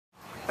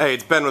Hey,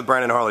 it's Ben with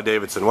Brandon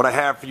Harley-Davidson. What I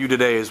have for you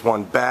today is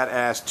one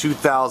badass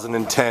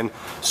 2010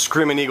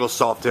 Screamin' Eagle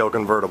Softail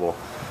convertible.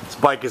 This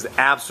bike is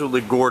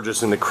absolutely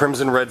gorgeous in the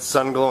crimson red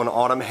sunglow and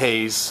autumn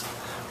haze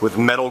with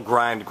metal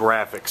grind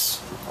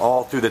graphics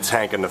all through the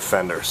tank and the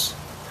fenders.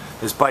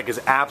 This bike is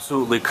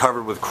absolutely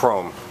covered with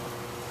chrome.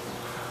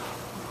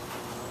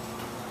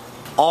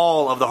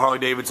 All of the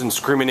Harley-Davidson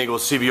Screamin' Eagle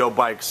CVO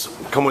bikes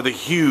come with a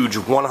huge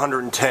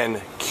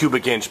 110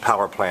 cubic inch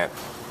power plant.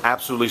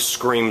 Absolutely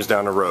screams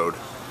down the road.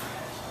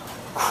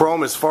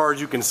 Chrome as far as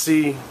you can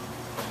see,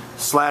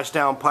 slash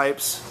down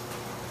pipes.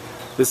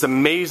 This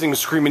amazing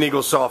Screamin'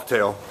 Eagle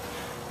Softail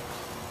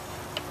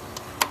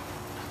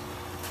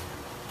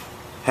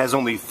has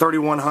only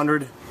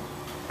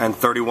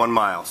 3,131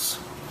 miles.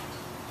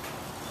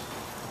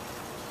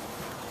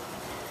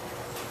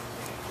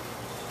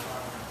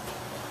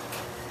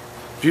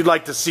 If you'd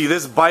like to see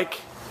this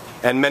bike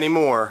and many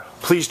more,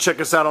 please check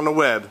us out on the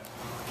web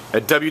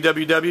at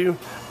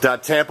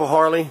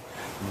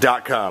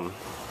www.tampaharley.com.